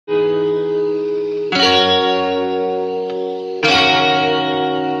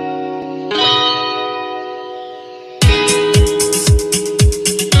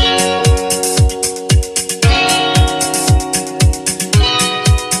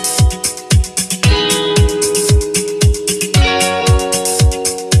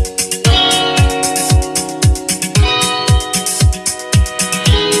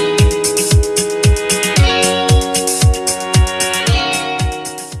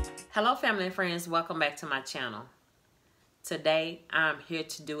Hello family and friends, welcome back to my channel. Today I'm here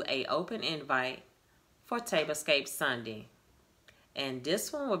to do an open invite for Tablescape Sunday. And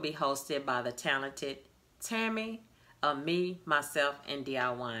this one will be hosted by the talented Tammy, me, myself, and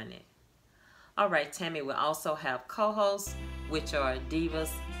DIYing It. Alright, Tammy will also have co-hosts, which are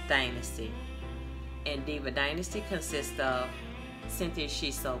Diva's Dynasty. And Diva Dynasty consists of Cynthia,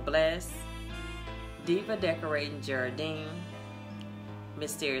 shesobless, Diva Decorating Geraldine,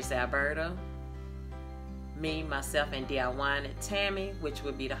 Mysterious Alberta, me, myself, and DIYing It, Tammy, which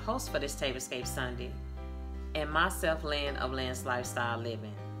will be the host for this Tablescape Sunday, and myself, Lynn of Lynn's Lifestyle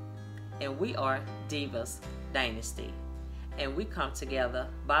Living. And we are Diva's Dynasty. And we come together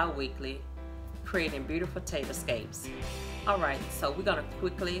bi-weekly creating beautiful tablescapes. Alright, so we're going to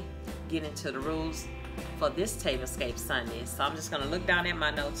quickly get into the rules for this Tablescape Sunday. So I'm just going to look down at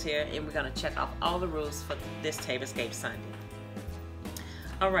my notes here and we're going to check off all the rules for this Tablescape Sunday.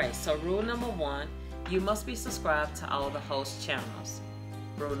 Alright, so rule number 1, you must be subscribed to all the host channels.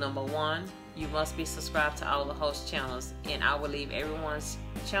 Rule number 1, you must be subscribed to all the host channels, and I will leave everyone's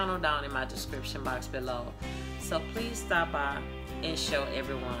channel down in my description box below. So please stop by and show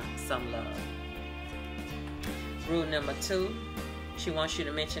everyone some love. Rule number 2, she wants you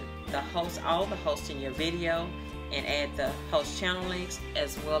to mention the host, all the hosts in your video, and add the host channel links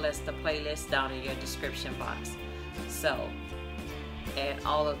as well as the playlist down in your description box. So add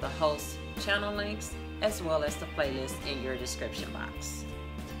all of the host channel links as well as the playlist in your description box.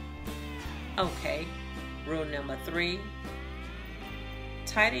 Okay, rule number 3,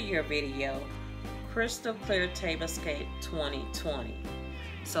 title your video Crystal Clear Tablescape 2020.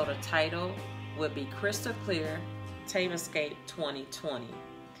 So the title would be Crystal Clear Tablescape 2020.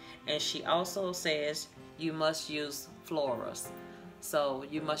 And she also says you must use florals. So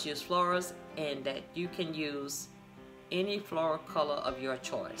you must use florals, and that you can use any floral color of your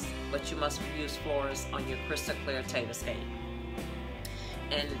choice, but you must use florals on your Crystal Clear Tablescape.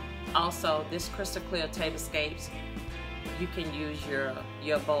 And also, this Crystal Clear Tablescapes, you can use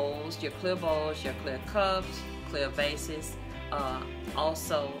your bowls, your clear cups, clear vases,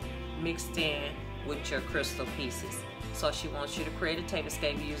 also mixed in with your crystal pieces. So she wants you to create a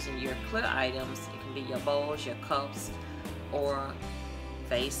tablescape using your clear items. It can be your bowls, your cups, or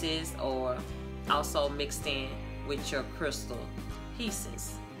vases, or also mixed in with your crystal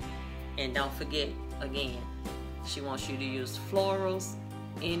pieces. And don't forget, again, she wants you to use florals,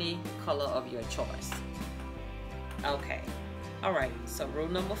 any color of your choice. Okay, alright, so rule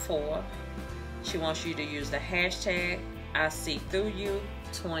number 4, she wants you to use the hashtag I see through you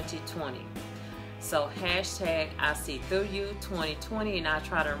 2020. So hashtag I see through you 2020, and I'll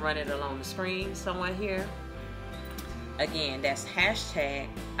try to run it along the screen somewhere here. Again, that's hashtag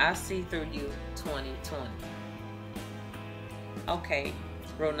I see through you 2020. Okay,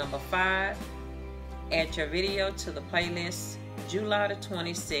 rule number 5, add your video to the playlist July the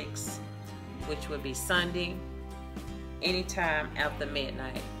 26th, which would be Sunday, anytime after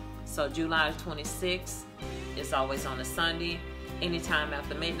midnight. So July the 26th is always on a Sunday, anytime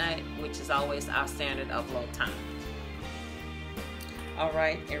after midnight, which is always our standard upload time.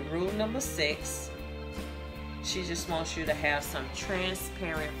 Alright, and rule number 6, she just wants you to have some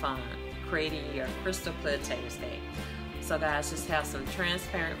transparent fun creating your Crystal Clear Tablescape. So guys, just have some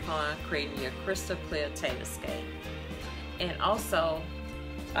transparent fun creating your Crystal Clear Tablescape. And also,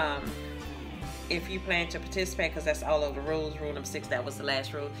 if you plan to participate, because that's all of the rules, rule number 6, that was the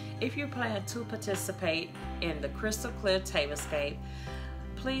last rule. If you plan to participate in the Crystal Clear Tablescape,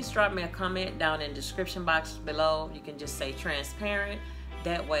 please drop me a comment down in the description box below. You can just say transparent.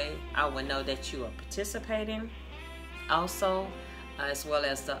 That way I will know that you are participating. Also, as well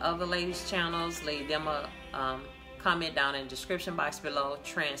as the other ladies' channels, leave them a comment down in the description box below,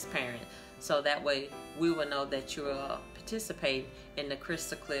 transparent. So that way we will know that you are participating in the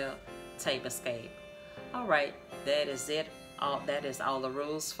Crystal Clear Tablescape. Alright, that is it. That is all the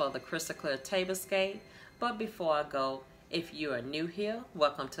rules for the Crystal Clear Tablescape. But before I go, if you are new here,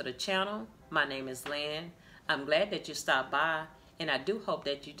 welcome to the channel. My name is Lynn. I'm glad that you stopped by, and I do hope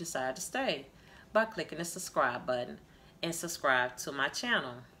that you decide to stay by clicking the subscribe button and subscribe to my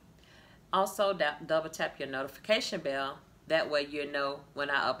channel. Also, double tap your notification bell. That way you know when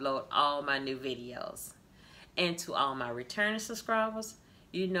I upload all my new videos. And to all my returning subscribers,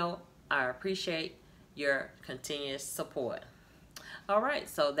 you know I appreciate your continuous support. Alright,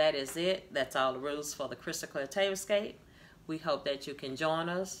 so that is it. That's all the rules for the Crystal Clear Tablescape. We hope that you can join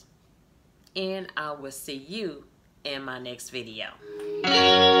us, and I will see you in my next video.